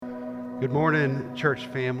Good morning, church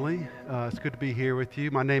family. It's good to be here with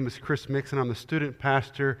you. My name is Chris Mixon. I'm the student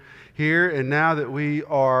pastor here. And now that we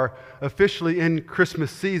are officially in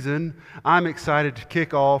Christmas season, I'm excited to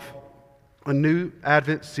kick off a new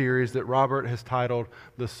Advent series that Robert has titled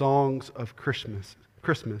The Songs of Christmas.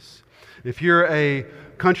 If you're a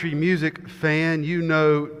country music fan, you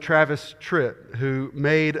know Travis Tritt, who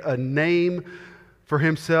made a name for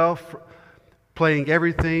himself playing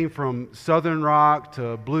everything from southern rock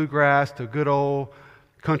to bluegrass to good old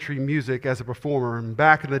country music as a performer. And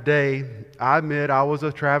back in the day, I admit I was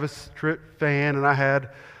a Travis Tritt fan, and I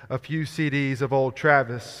had a few CDs of old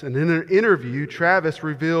Travis. And in an interview, Travis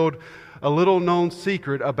revealed a little-known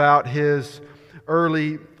secret about his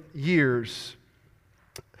early years.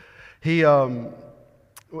 He would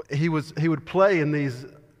play in these,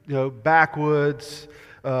 backwoods,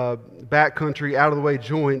 backcountry, out-of-the-way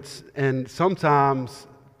joints, and sometimes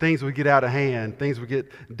things would get out of hand. Things would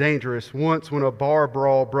get dangerous. Once, when a bar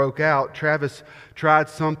brawl broke out, Travis tried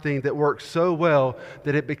something that worked so well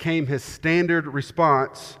that it became his standard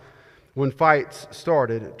response when fights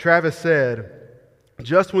started. Travis said,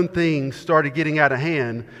 "Just when things started getting out of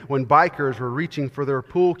hand, when bikers were reaching for their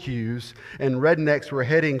pool cues and rednecks were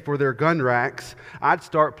heading for their gun racks, I'd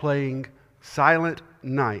start playing Silent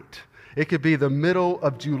Night. It could be the middle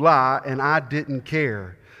of July, and I didn't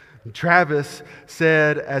care." Travis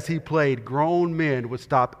said as he played, grown men would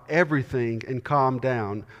stop everything and calm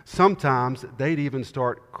down. Sometimes they'd even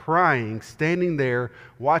start crying, standing there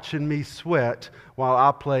watching me sweat while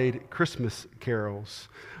I played Christmas carols.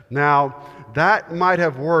 Now, that might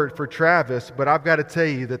have worked for Travis, but I've got to tell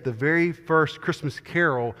you that the very first Christmas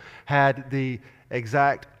carol had the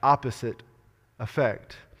exact opposite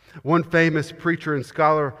effect. One famous preacher and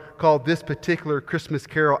scholar called this particular Christmas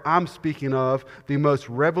carol I'm speaking of the most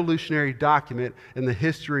revolutionary document in the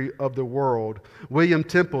history of the world. William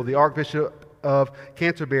Temple, the Archbishop of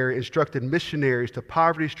Canterbury, instructed missionaries to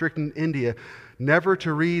poverty-stricken India never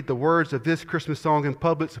to read the words of this Christmas song in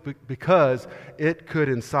public because it could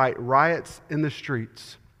incite riots in the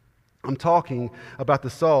streets. I'm talking about the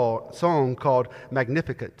song called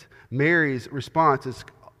Magnificat. Mary's response is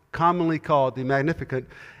commonly called the Magnificat,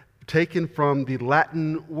 taken from the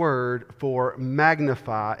Latin word for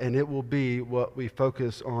magnify, and it will be what we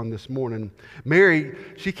focus on this morning. Mary,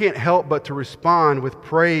 she can't help but to respond with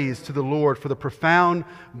praise to the Lord for the profound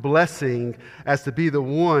blessing as to be the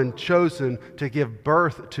one chosen to give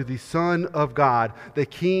birth to the Son of God, the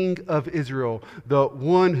King of Israel, the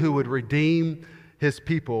one who would redeem his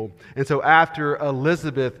people. And so after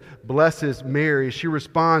Elizabeth blesses Mary, she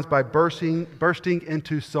responds by bursting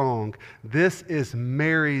into song. This is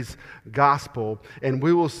Mary's gospel, and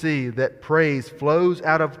we will see that praise flows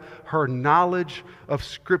out of her knowledge of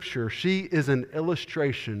Scripture. She is an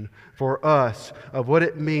illustration for us of what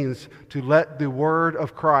it means to let the word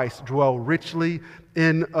of Christ dwell richly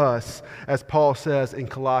in us, as Paul says in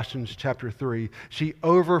Colossians chapter 3. She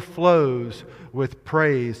overflows with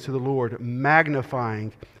praise to the Lord,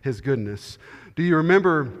 magnifying his goodness. Do you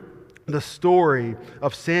remember the story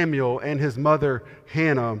of Samuel and his mother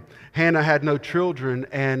Hannah? Hannah had no children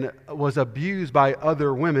and was abused by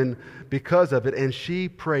other women because of it, and she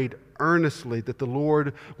prayed earnestly that the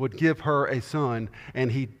Lord would give her a son, and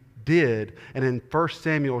he did. And in 1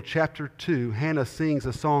 Samuel chapter 2, Hannah sings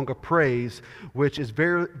a song of praise, which is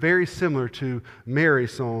very, very similar to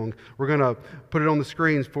Mary's song. We're going to put it on the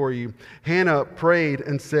screens for you. Hannah prayed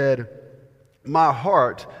and said, "My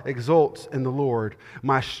heart exults in the Lord.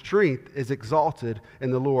 My strength is exalted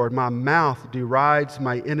in the Lord. My mouth derides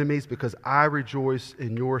my enemies because I rejoice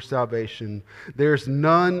in your salvation. There's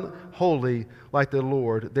none holy like the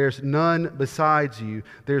Lord. There's none besides you.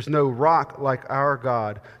 There's no rock like our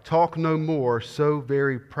God. Talk no more so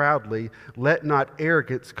very proudly. Let not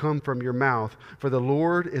arrogance come from your mouth. For the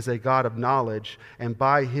Lord is a God of knowledge, and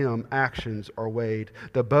by him actions are weighed.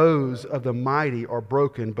 The bows of the mighty are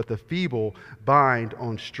broken, but the feeble bind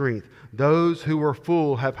on strength. Those who were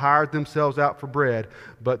full have hired themselves out for bread,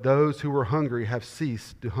 but those who were hungry have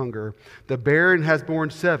ceased to hunger. The barren has borne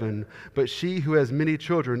 7, but she who has many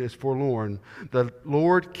children is forlorn. The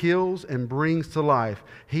Lord kills and brings to life.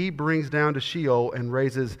 He brings down to Sheol and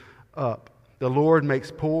raises up. The Lord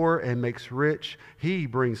makes poor and makes rich. He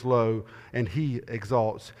brings low and he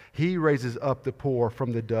exalts. He raises up the poor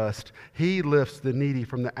from the dust. He lifts the needy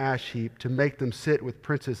from the ash heap to make them sit with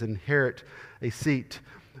princes and inherit a seat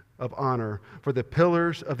of honor. For the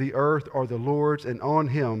pillars of the earth are the Lord's, and on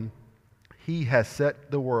him He has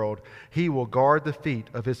set the world. He will guard the feet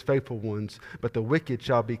of his faithful ones, but the wicked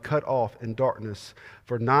shall be cut off in darkness.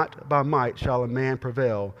 For not by might shall a man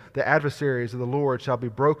prevail. The adversaries of the Lord shall be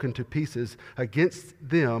broken to pieces. Against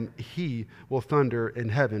them he will thunder in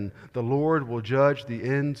heaven. The Lord will judge the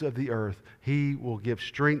ends of the earth. He will give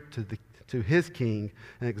strength to his king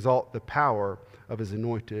and exalt the power of his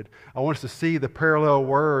anointed. I want us to see the parallel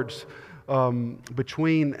words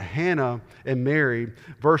between Hannah and Mary.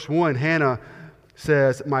 Verse 1, Hannah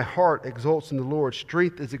says, my heart exults in the Lord.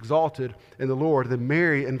 Strength is exalted in the Lord. Then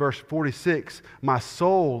Mary in verse 46, my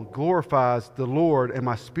soul glorifies the Lord, and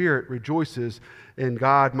my spirit rejoices in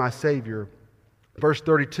God my Savior. Verse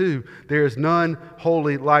 32, there is none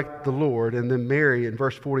holy like the Lord. And then Mary in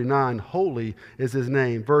verse 49, holy is his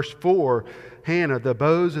name. Verse 4, Hannah, the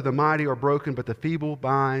bows of the mighty are broken, but the feeble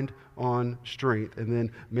bind on strength. And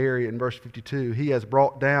then Mary in verse 52, he has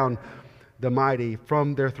brought down the mighty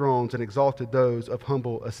from their thrones and exalted those of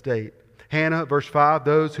humble estate. Hannah, verse 5,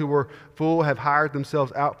 those who were full have hired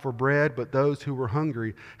themselves out for bread, but those who were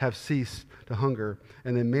hungry have ceased to hunger.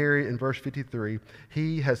 And then Mary in verse 53,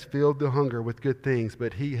 he has filled the hunger with good things,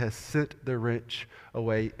 but he has sent the rich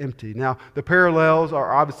away empty. Now, the parallels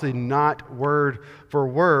are obviously not word for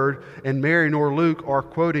word, and Mary nor Luke are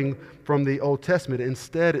quoting from the Old Testament.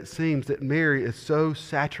 Instead, it seems that Mary is so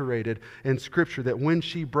saturated in Scripture that when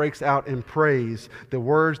she breaks out in praise, the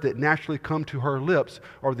words that naturally come to her lips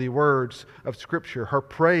are the words of Scripture. Her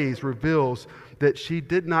praise reveals that she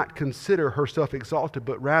did not consider herself exalted,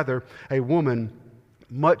 but rather a woman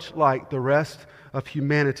much like the rest of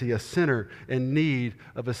humanity, a sinner in need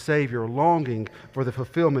of a Savior, longing for the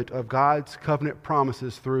fulfillment of God's covenant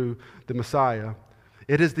promises through the Messiah.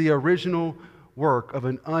 It is the original work of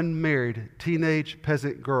an unmarried teenage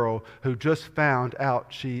peasant girl who just found out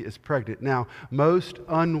she is pregnant. Now, most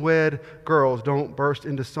unwed girls don't burst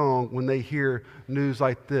into song when they hear news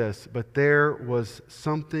like this, but there was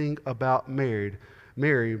something about Mary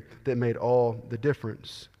that made all the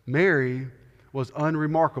difference. Mary was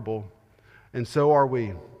unremarkable, and so are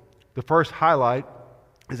we. The first highlight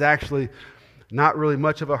is actually not really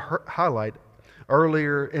much of a highlight.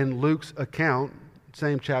 Earlier in Luke's account,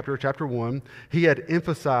 same chapter, chapter 1, he had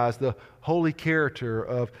emphasized the holy character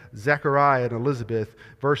of Zechariah and Elizabeth.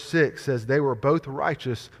 Verse 6 says, they were both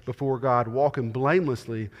righteous before God, walking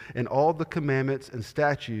blamelessly in all the commandments and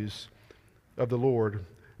statutes of the Lord.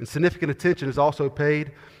 And significant attention is also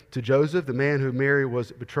paid to Joseph, the man who Mary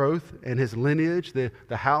was betrothed, and his lineage, the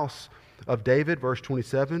house of David, verse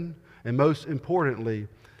 27. And most importantly,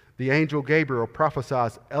 the angel Gabriel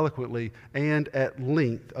prophesies eloquently and at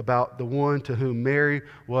length about the one to whom Mary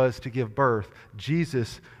was to give birth.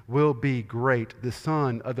 Jesus will be great, the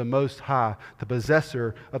Son of the Most High, the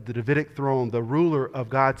possessor of the Davidic throne, the ruler of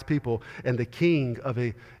God's people, and the king of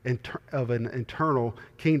an eternal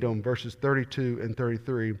kingdom, verses 32 and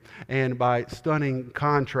 33. And by stunning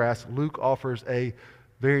contrast, Luke offers a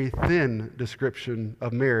very thin description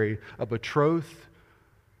of Mary, a betrothed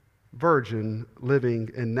virgin living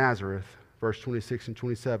in Nazareth, verse 26 and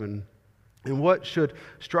 27. And what should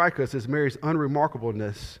strike us is Mary's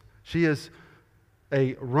unremarkableness. She is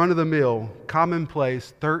a run-of-the-mill,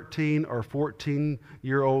 commonplace 13 or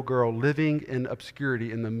 14-year-old girl living in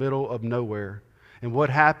obscurity in the middle of nowhere. And what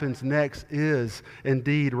happens next is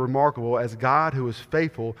indeed remarkable, as God, who is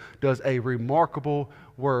faithful, does a remarkable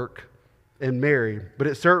work in Mary. But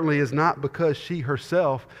it certainly is not because she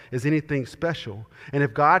herself is anything special. And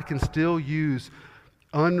if God can still use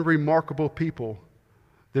unremarkable people,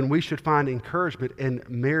 then we should find encouragement in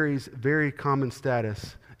Mary's very common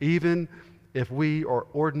status, even if we are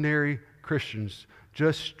ordinary Christians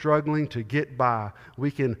just struggling to get by. We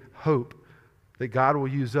can hope that God will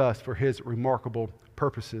use us for his remarkable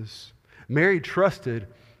purposes. Mary trusted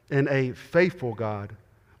in a faithful God.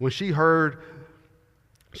 When she heard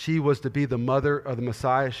she was to be the mother of the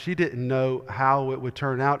Messiah, she didn't know how it would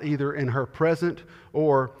turn out, either in her present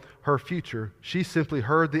or her future. She simply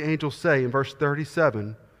heard the angel say in verse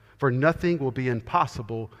 37, for nothing will be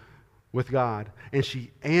impossible with God. And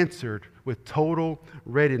she answered with total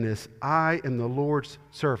readiness, I am the Lord's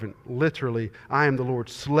servant. Literally, I am the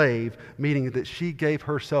Lord's slave, meaning that she gave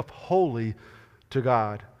herself wholly to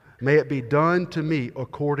God. May it be done to me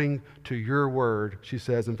according to your word, she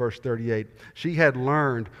says in verse 38. She had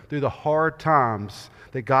learned through the hard times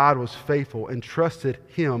that God was faithful and trusted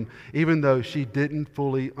him, even though she didn't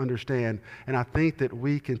fully understand. And I think that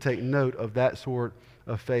we can take note of that sort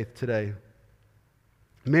of faith today.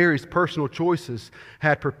 Mary's personal choices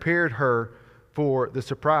had prepared her for the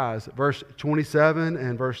surprise. Verse 27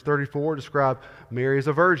 and verse 34 describe Mary as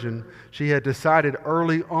a virgin. She had decided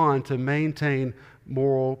early on to maintain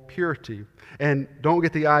moral purity. And don't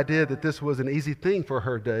get the idea that this was an easy thing for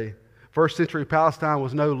her day. First century Palestine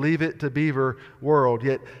was no leave it to beaver world,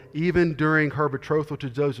 yet even during her betrothal to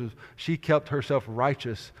Joseph, she kept herself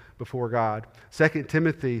righteous before God. 2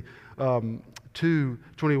 Timothy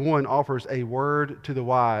 2:21 offers a word to the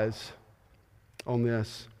wise on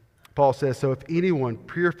this. Paul says, "So if anyone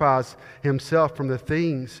purifies himself from these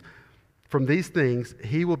things,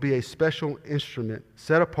 he will be a special instrument,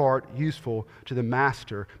 set apart, useful to the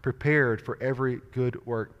master, prepared for every good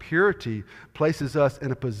work." Purity places us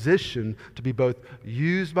in a position to be both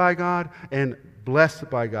used by God and blessed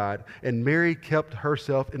by God. And Mary kept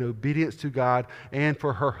herself in obedience to God and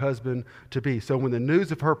for her husband to be. So when the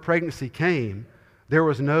news of her pregnancy came, there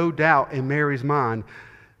was no doubt in Mary's mind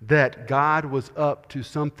that God was up to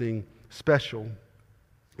something special.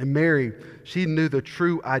 And Mary, she knew the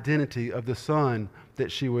true identity of the son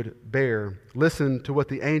that she would bear. Listen to what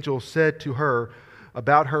the angel said to her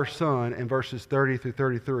about her son in verses 30 through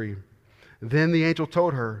 33. Then the angel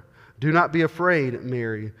told her, "Do not be afraid,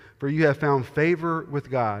 Mary, for you have found favor with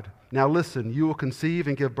God. Now listen, you will conceive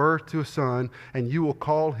and give birth to a son, and you will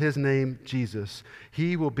call his name Jesus.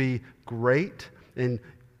 He will be great and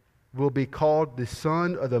will be called the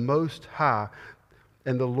Son of the Most High.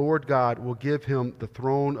 And the Lord God will give him the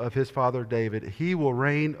throne of his father David. He will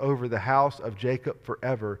reign over the house of Jacob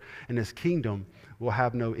forever, and his kingdom will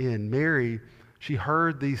have no end." Mary, she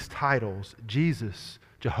heard these titles: Jesus,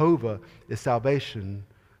 Jehovah is salvation,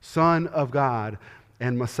 Son of God,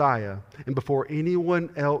 and Messiah. And before anyone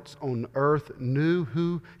else on earth knew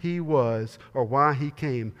who he was or why he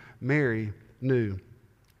came, Mary knew.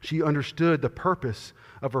 She understood the purpose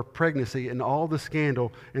of her pregnancy, and all the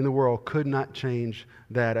scandal in the world could not change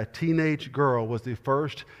that. A teenage girl was the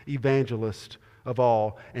first evangelist of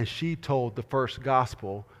all, and she told the first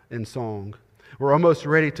gospel in song. We're almost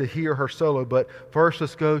ready to hear her solo, but first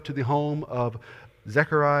let's go to the home of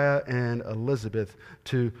Zechariah and Elizabeth,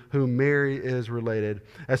 to whom Mary is related.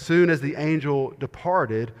 As soon as the angel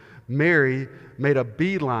departed, Mary made a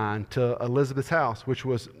beeline to Elizabeth's house, which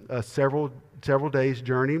was several days'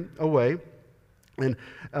 journey away. And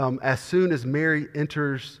as soon as Mary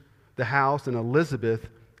enters the house and Elizabeth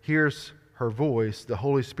hears her voice, the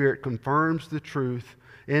Holy Spirit confirms the truth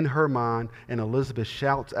in her mind, and Elizabeth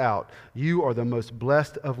shouts out, "You are the most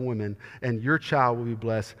blessed of women, and your child will be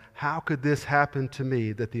blessed. How could this happen to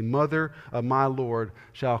me, that the mother of my Lord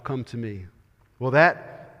shall come to me?" Well,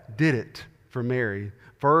 that did it for Mary.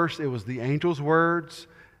 First, it was the angel's words.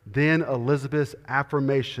 Then Elizabeth's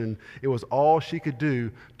affirmation. It was all she could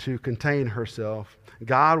do to contain herself.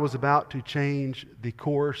 God was about to change the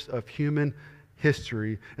course of human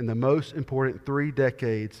history, and the most important 3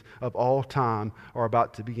 decades of all time are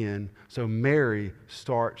about to begin. So Mary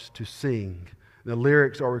starts to sing. The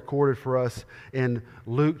lyrics are recorded for us in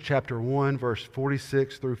Luke chapter 1, verse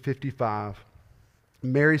 46 through 55.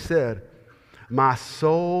 Mary said, "My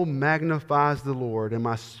soul magnifies the Lord, and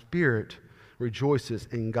my spirit rejoices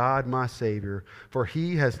in God my Savior, for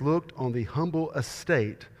he has looked on the humble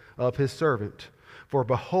estate of his servant. For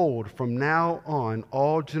behold, from now on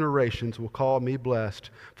all generations will call me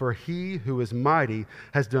blessed, for he who is mighty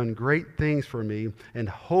has done great things for me, and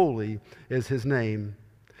holy is his name.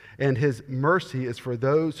 And his mercy is for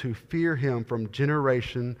those who fear him from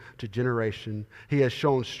generation to generation. He has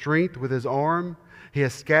shown strength with his arm. He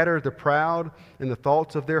has scattered the proud in the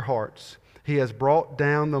thoughts of their hearts. He has brought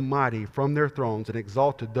down the mighty from their thrones and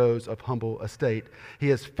exalted those of humble estate. He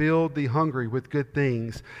has filled the hungry with good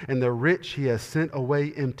things, and the rich he has sent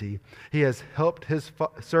away empty. He has helped his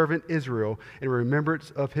servant Israel in remembrance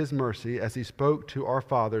of his mercy, as he spoke to our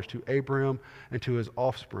fathers, to Abraham and to his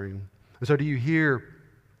offspring." And so do you hear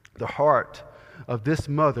the heart of this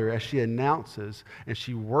mother as she announces and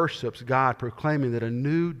she worships God, proclaiming that a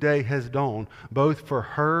new day has dawned, both for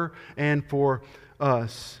her and for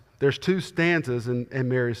us? There's 2 stanzas in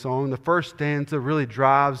Mary's song. The first stanza really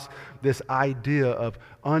drives this idea of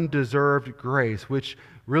undeserved grace, which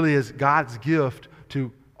really is God's gift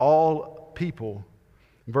to all people.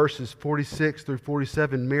 Verses 46 through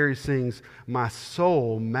 47, Mary sings, "My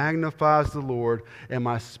soul magnifies the Lord, and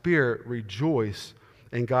my spirit rejoice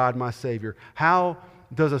in God my Savior." How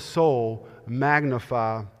does a soul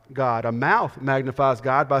magnify God? A mouth magnifies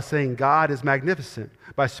God by saying God is magnificent,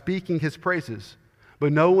 by speaking his praises.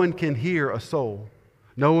 But no one can hear a soul.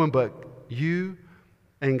 No one but you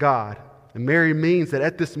and God. And Mary means that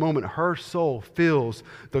at this moment, her soul feels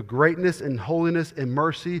the greatness and holiness and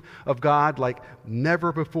mercy of God like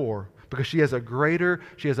never before. because she has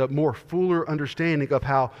a more fuller understanding of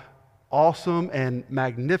how awesome and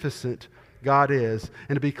magnificent God is.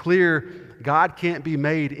 And to be clear, God can't be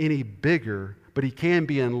made any bigger, but He can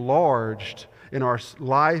be enlarged in our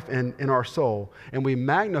life and in our soul. And we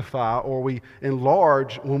magnify or we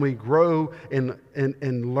enlarge when we grow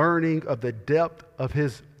in learning of the depth of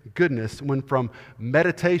His goodness, when from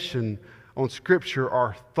meditation on Scripture,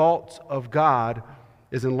 our thoughts of God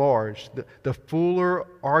is enlarged. The fuller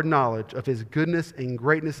our knowledge of His goodness and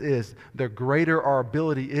greatness is, the greater our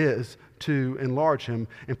ability is to enlarge Him.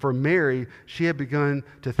 And for Mary, she had begun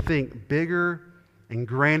to think bigger and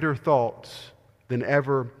grander thoughts than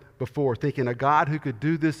ever before, thinking, a God who could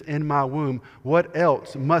do this in my womb, what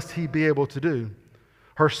else must He be able to do?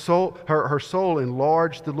 Her soul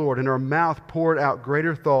enlarged the Lord, and her mouth poured out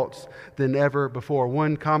greater thoughts than ever before.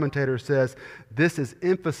 One commentator says this is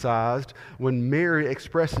emphasized when Mary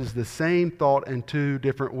expresses the same thought in two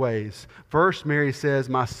different ways. First, Mary says,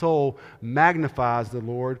 my soul magnifies the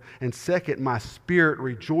Lord, and second, my spirit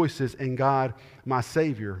rejoices in God, my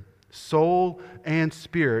Savior. Soul and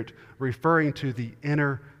spirit referring to the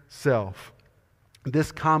inner self.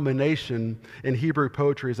 This combination in Hebrew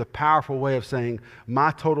poetry is a powerful way of saying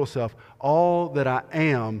my total self, all that I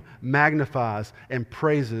am, magnifies and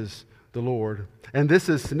praises the Lord. And this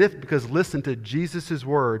is significant because listen to Jesus'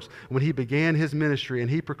 words when He began His ministry,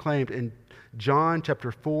 and He proclaimed in John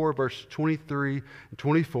chapter 4, verse 23 and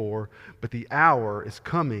 24, but the hour is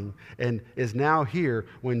coming and is now here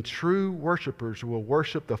when true worshipers will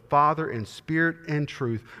worship the Father in spirit and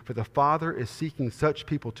truth, for the Father is seeking such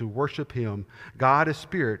people to worship Him. God is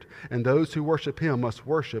spirit, and those who worship Him must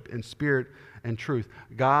worship in spirit and truth.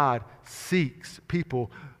 God seeks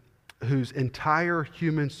people whose entire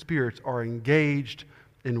human spirits are engaged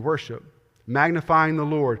in worship, magnifying the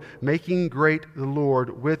Lord, making great the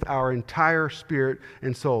Lord with our entire spirit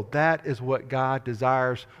and soul. That is what God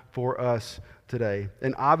desires for us today.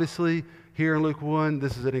 And obviously, here in Luke 1,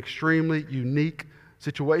 this is an extremely unique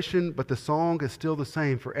situation, but the song is still the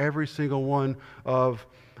same for every single one of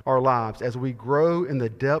our lives. As we grow in the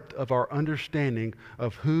depth of our understanding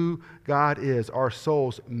of who God is, our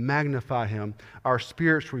souls magnify Him. Our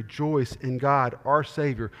spirits rejoice in God, our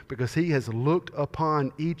Savior, because He has looked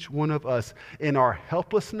upon each one of us in our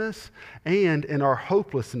helplessness and in our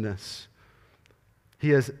hopelessness. He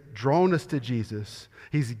has drawn us to Jesus.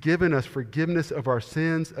 He's given us forgiveness of our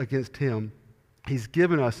sins against Him. He's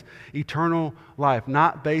given us eternal life,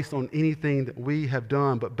 not based on anything that we have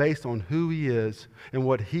done, but based on who He is and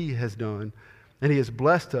what He has done. And He has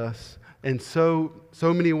blessed us in so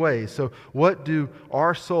many ways. So what do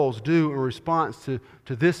our souls do in response to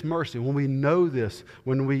this mercy? When we know this,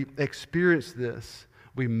 when we experience this,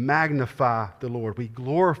 we magnify the Lord. We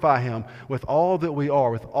glorify Him with all that we are,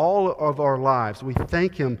 with all of our lives. We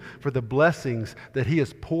thank Him for the blessings that He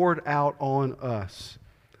has poured out on us.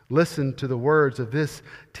 Listen to the words of this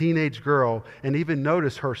teenage girl and even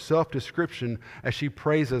notice her self-description as she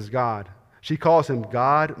praises God. She calls Him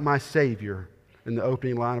God, my Savior, in the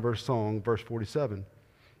opening line of her song, verse 47.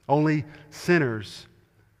 Only sinners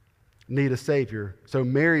need a Savior. So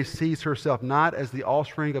Mary sees herself not as the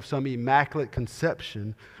offspring of some immaculate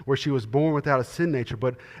conception where she was born without a sin nature,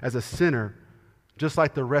 but as a sinner, just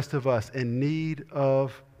like the rest of us, in need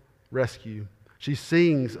of rescue. She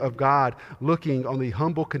sings of God looking on the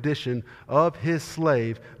humble condition of His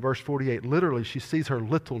slave, verse 48. Literally, she sees her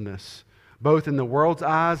littleness, both in the world's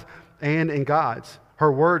eyes and in God's.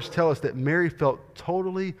 Her words tell us that Mary felt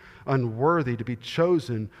totally unworthy to be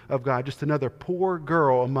chosen of God, just another poor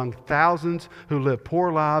girl among thousands who live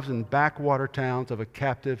poor lives in backwater towns of a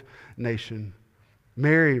captive nation.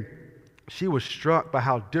 Mary, she was struck by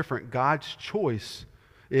how different God's choice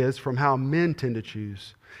is from how men tend to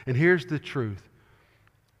choose. And here's the truth.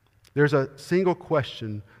 There's a single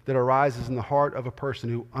question that arises in the heart of a person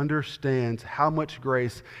who understands how much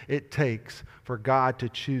grace it takes for God to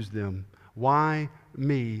choose them. Why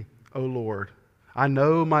me, O Lord? I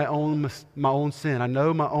know my own sin. I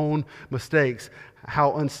know my own mistakes,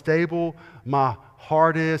 how unstable my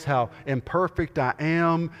heart is, how imperfect I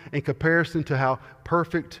am in comparison to how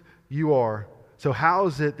perfect you are. So how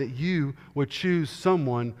is it that you would choose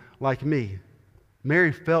someone like me?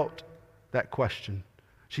 Mary felt that question.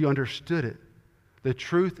 She understood it. The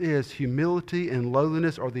truth is, humility and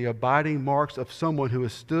lowliness are the abiding marks of someone who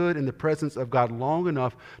has stood in the presence of God long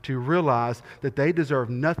enough to realize that they deserve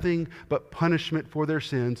nothing but punishment for their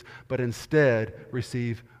sins, but instead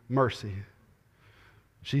receive mercy.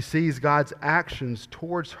 She sees God's actions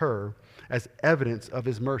towards her as evidence of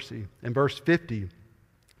His mercy. In verse 50,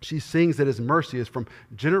 she sings that His mercy is from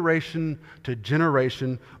generation to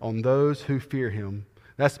generation on those who fear Him.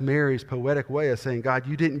 That's Mary's poetic way of saying, God,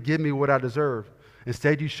 you didn't give me what I deserve.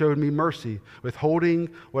 Instead, you showed me mercy,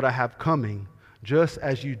 withholding what I have coming, just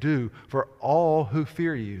as you do for all who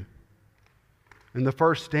fear you. In the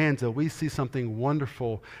first stanza, we see something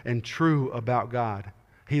wonderful and true about God.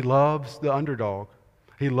 He loves the underdog.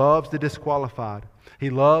 He loves the disqualified.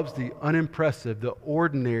 He loves the unimpressive, the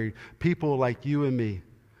ordinary people like you and me.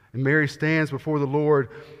 And Mary stands before the Lord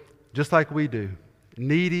just like we do,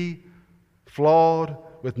 needy, flawed,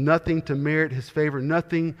 with nothing to merit his favor,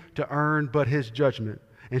 nothing to earn but his judgment.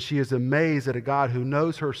 And she is amazed at a God who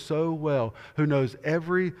knows her so well, who knows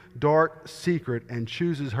every dark secret and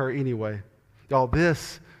chooses her anyway. Y'all,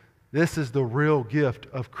 this is the real gift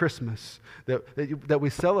of Christmas that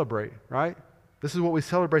we celebrate, right? This is what we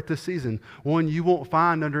celebrate this season. One you won't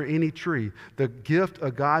find under any tree. The gift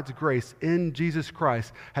of God's grace in Jesus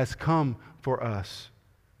Christ has come for us.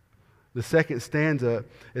 The second stanza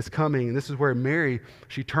is coming, and this is where Mary,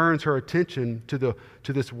 she turns her attention to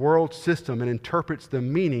this world system and interprets the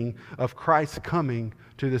meaning of Christ's coming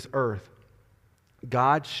to this earth.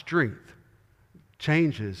 God's strength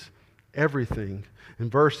changes everything. In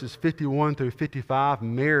verses 51 through 55,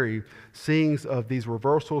 Mary sings of these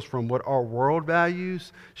reversals from what our world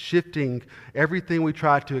values, shifting everything we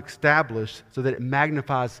try to establish so that it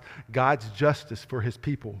magnifies God's justice for his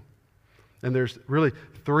people. And there's really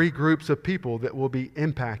three groups of people that will be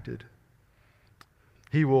impacted.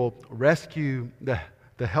 He will rescue the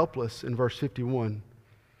helpless in verse 51.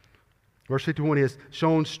 Verse 51, he has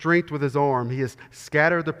shown strength with his arm. He has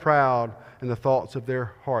scattered the proud in the thoughts of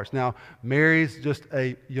their hearts. Now, Mary's just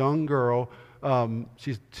a young girl.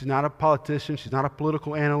 She's not a politician. She's not a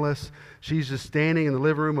political analyst. She's just standing in the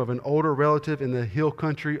living room of an older relative in the hill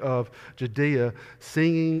country of Judea,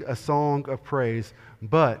 singing a song of praise.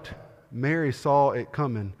 But Mary saw it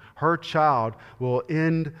coming. Her child will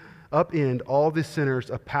upend all the centers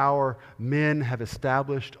of power men have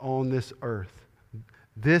established on this earth.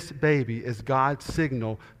 This baby is God's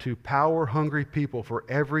signal to power-hungry people for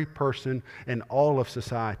every person in all of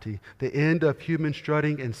society. The end of human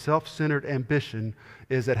strutting and self-centered ambition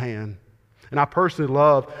is at hand. And I personally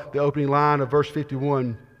love the opening line of verse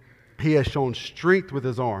 51. He has shown strength with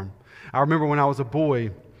his arm. I remember when I was a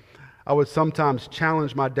boy, I would sometimes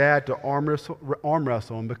challenge my dad to arm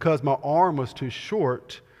wrestle, and because my arm was too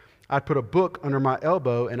short, I'd put a book under my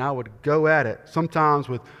elbow and I would go at it, sometimes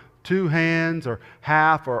with 2 hands or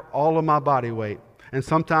half or all of my body weight. And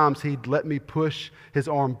sometimes he'd let me push his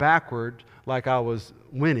arm backward like I was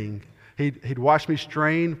winning. He'd watch me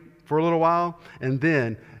strain for a little while, and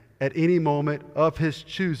then at any moment of his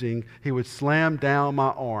choosing, he would slam down my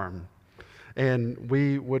arm. And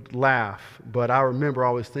we would laugh, but I remember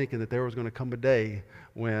always thinking that there was going to come a day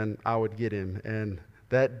when I would get him, and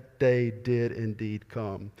that day did indeed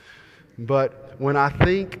come. But when I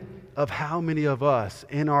think of how many of us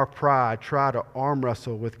in our pride try to arm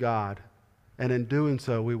wrestle with God, and in doing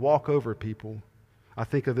so we walk over people, I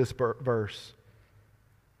think of this verse.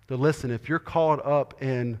 So listen, if you're caught up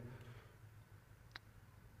in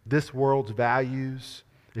this world's values,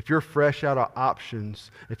 if you're fresh out of options,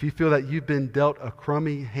 if you feel that you've been dealt a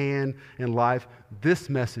crummy hand in life, this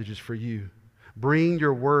message is for you. Bring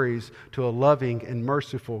your worries to a loving and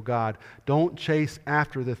merciful God. Don't chase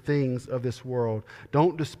after the things of this world.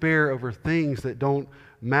 Don't despair over things that don't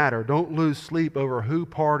matter. Don't lose sleep over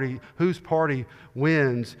whose party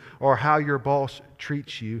wins or how your boss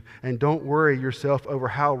treats you. And don't worry yourself over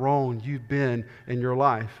how wrong you've been in your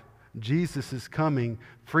life. Jesus' coming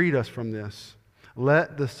freed us from this.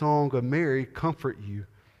 Let the song of Mary comfort you.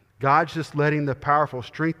 God's just letting the powerful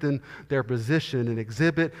strengthen their position and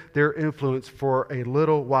exhibit their influence for a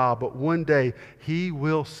little while. But one day, He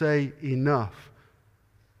will say enough.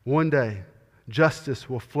 One day, justice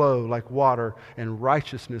will flow like water and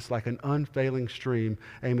righteousness like an unfailing stream,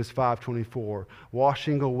 Amos 5:24,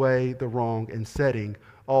 washing away the wrong and setting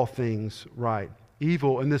all things right.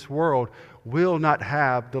 Evil in this world will not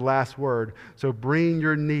have the last word. So bring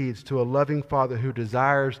your needs to a loving Father who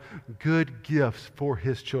desires good gifts for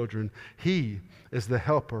His children. He is the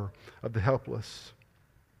helper of the helpless.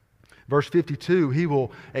 Verse 52, He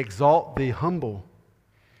will exalt the humble.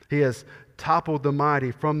 He has toppled the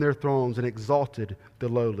mighty from their thrones and exalted the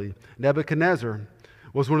lowly. Nebuchadnezzar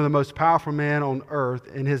was one of the most powerful men on earth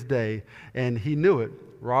in his day, and he knew it.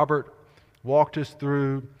 Robert walked us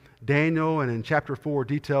through Daniel, and in chapter 4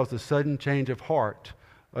 details the sudden change of heart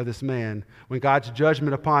of this man. When God's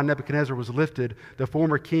judgment upon Nebuchadnezzar was lifted, the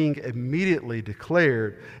former king immediately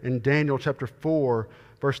declared in Daniel chapter 4,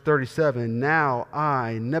 verse 37, "Now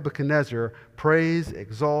I, Nebuchadnezzar, praise,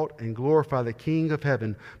 exalt, and glorify the King of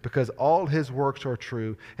heaven, because all his works are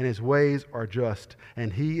true and his ways are just,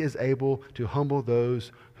 and he is able to humble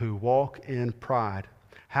those who walk in pride."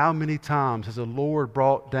 How many times has the Lord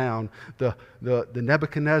brought down the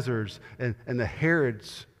Nebuchadnezzars and the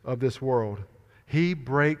Herods of this world? He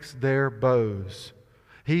breaks their bows.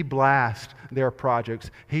 He blasts their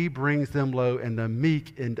projects. He brings them low, and the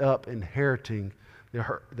meek end up inheriting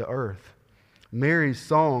the earth. Mary's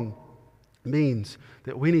song means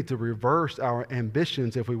that we need to reverse our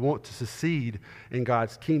ambitions if we want to succeed in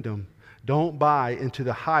God's kingdom. Don't buy into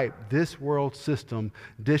the hype this world system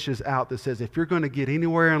dishes out that says if you're going to get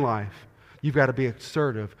anywhere in life, you've got to be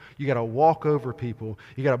assertive. You got to walk over people.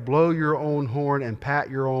 You got to blow your own horn and pat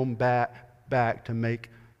your own back to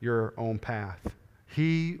make your own path.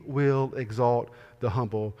 He will exalt the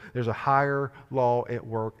humble. There's a higher law at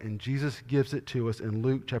work, and Jesus gives it to us in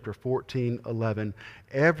Luke chapter 14:11.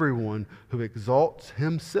 Everyone who exalts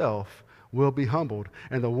himself will be humbled,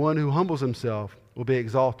 and the one who humbles himself will be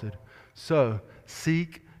exalted. So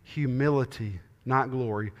seek humility, not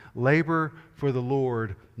glory. Labor for the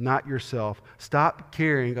Lord, not yourself. Stop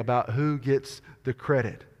caring about who gets the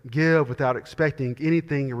credit. Give without expecting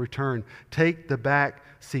anything in return. Take the back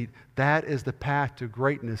seat. That is the path to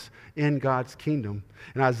greatness in God's kingdom.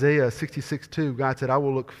 In Isaiah 66:2, God said, "I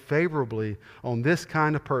will look favorably on this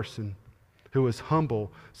kind of person who is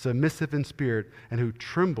humble, submissive in spirit, and who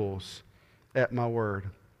trembles at my word."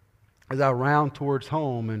 As I round towards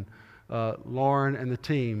home and Lauren and the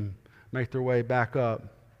team make their way back up,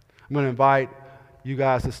 I'm going to invite you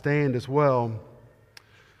guys to stand as well.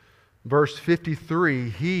 Verse 53,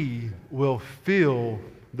 "He will fill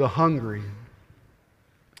the hungry."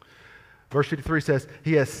 Verse 53 says,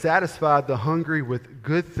 "He has satisfied the hungry with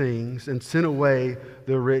good things and sent away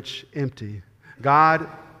the rich empty." God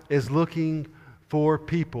is looking for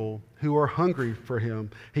people who are hungry for Him.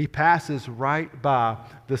 He passes right by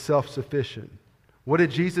the self-sufficient. What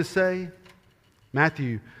did Jesus say?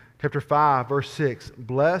 Matthew chapter 5, verse 6,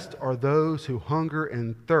 "Blessed are those who hunger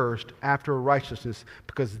and thirst after righteousness,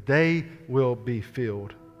 because they will be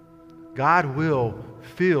filled." God will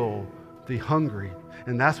fill the hungry.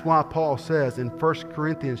 And that's why Paul says in 1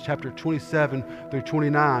 Corinthians chapter 27 through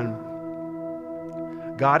 29,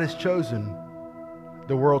 God has chosen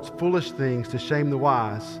the world's foolish things to shame the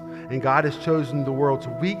wise, and God has chosen the world's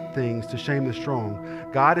weak things to shame the strong.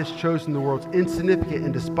 God has chosen the world's insignificant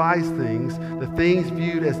and despised things, the things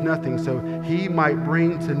viewed as nothing, so He might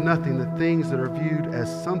bring to nothing the things that are viewed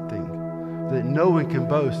as something, so that no one can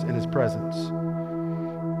boast in His presence.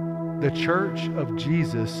 The church of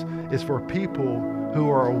Jesus is for people who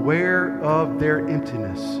are aware of their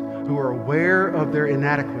emptiness, who are aware of their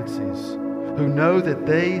inadequacies, who know that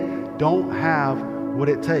they don't have what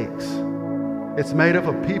it takes. It's made up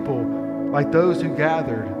of people like those who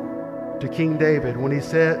gathered to King David when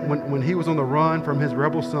he was on the run from his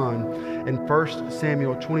rebel son in 1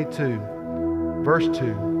 Samuel 22, verse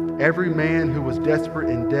 2. "Every man who was desperate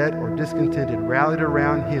in debt or discontented rallied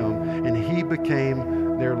around him, and he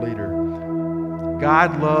became their leader."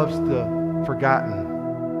 God loves the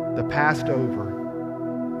forgotten, the passed over,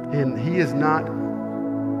 and He is not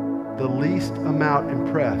the least amount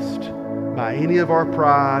impressed by any of our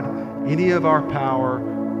pride, any of our power,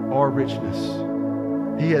 or richness.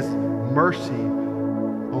 He has mercy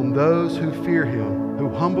on those who fear Him, who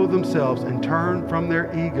humble themselves and turn from their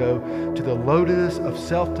ego to the lowliness of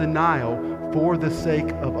self-denial for the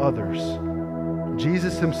sake of others.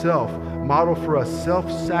 Jesus Himself modeled for us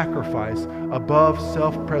self-sacrifice above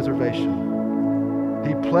self-preservation.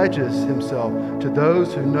 He pledges Himself to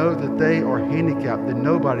those who know that they are handicapped, the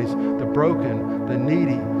nobodies, the broken, the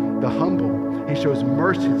needy, the humble. He shows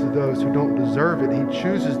mercy to those who don't deserve it. He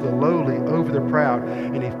chooses the lowly over the proud,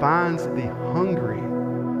 and He finds the hungry,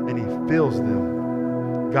 and He fills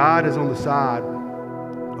them. God is on the side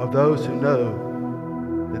of those who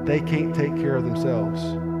know that they can't take care of themselves.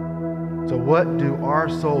 So what do our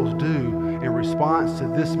souls do in response to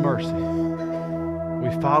this mercy? We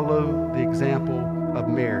follow the example of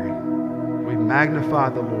Mary. We magnify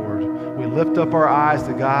the Lord. We lift up our eyes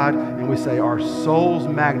to God and we say, "Our souls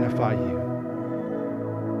magnify you."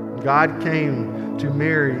 God came to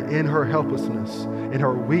Mary in her helplessness, in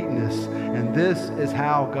her weakness, and this is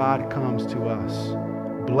how God comes to us.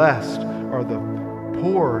 "Blessed are the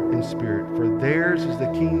poor in spirit, for theirs is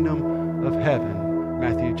the kingdom of heaven."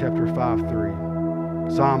 Matthew chapter 5:3.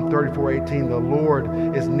 Psalm 34:18, "The Lord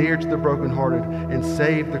is near to the brokenhearted and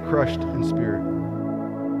save the crushed in spirit."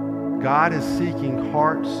 God is seeking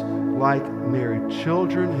hearts like Mary,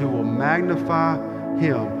 children who will magnify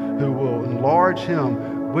Him, who will enlarge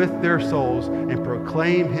Him with their souls and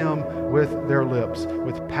proclaim Him with their lips,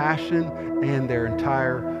 with passion and their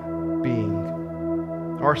entire being.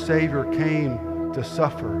 Our Savior came to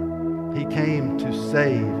suffer. He came to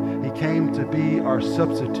save. He came to be our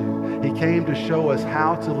substitute. He came to show us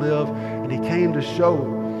how to live, and He came to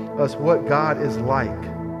show us what God is like.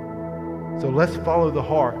 So let's follow the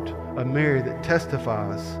heart of Mary that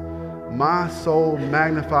testifies, my soul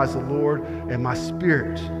magnifies the Lord, and my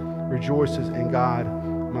spirit rejoices in God,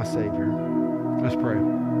 my Savior. Let's pray.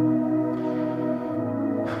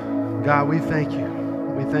 God, we thank you.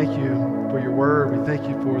 We thank you for your word. We thank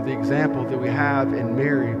you for the example that we have in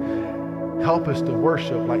Mary. Help us to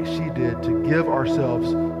worship like she did, to give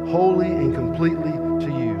ourselves wholly and completely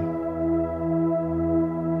to you.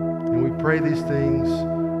 And we pray these things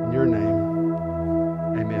in your name.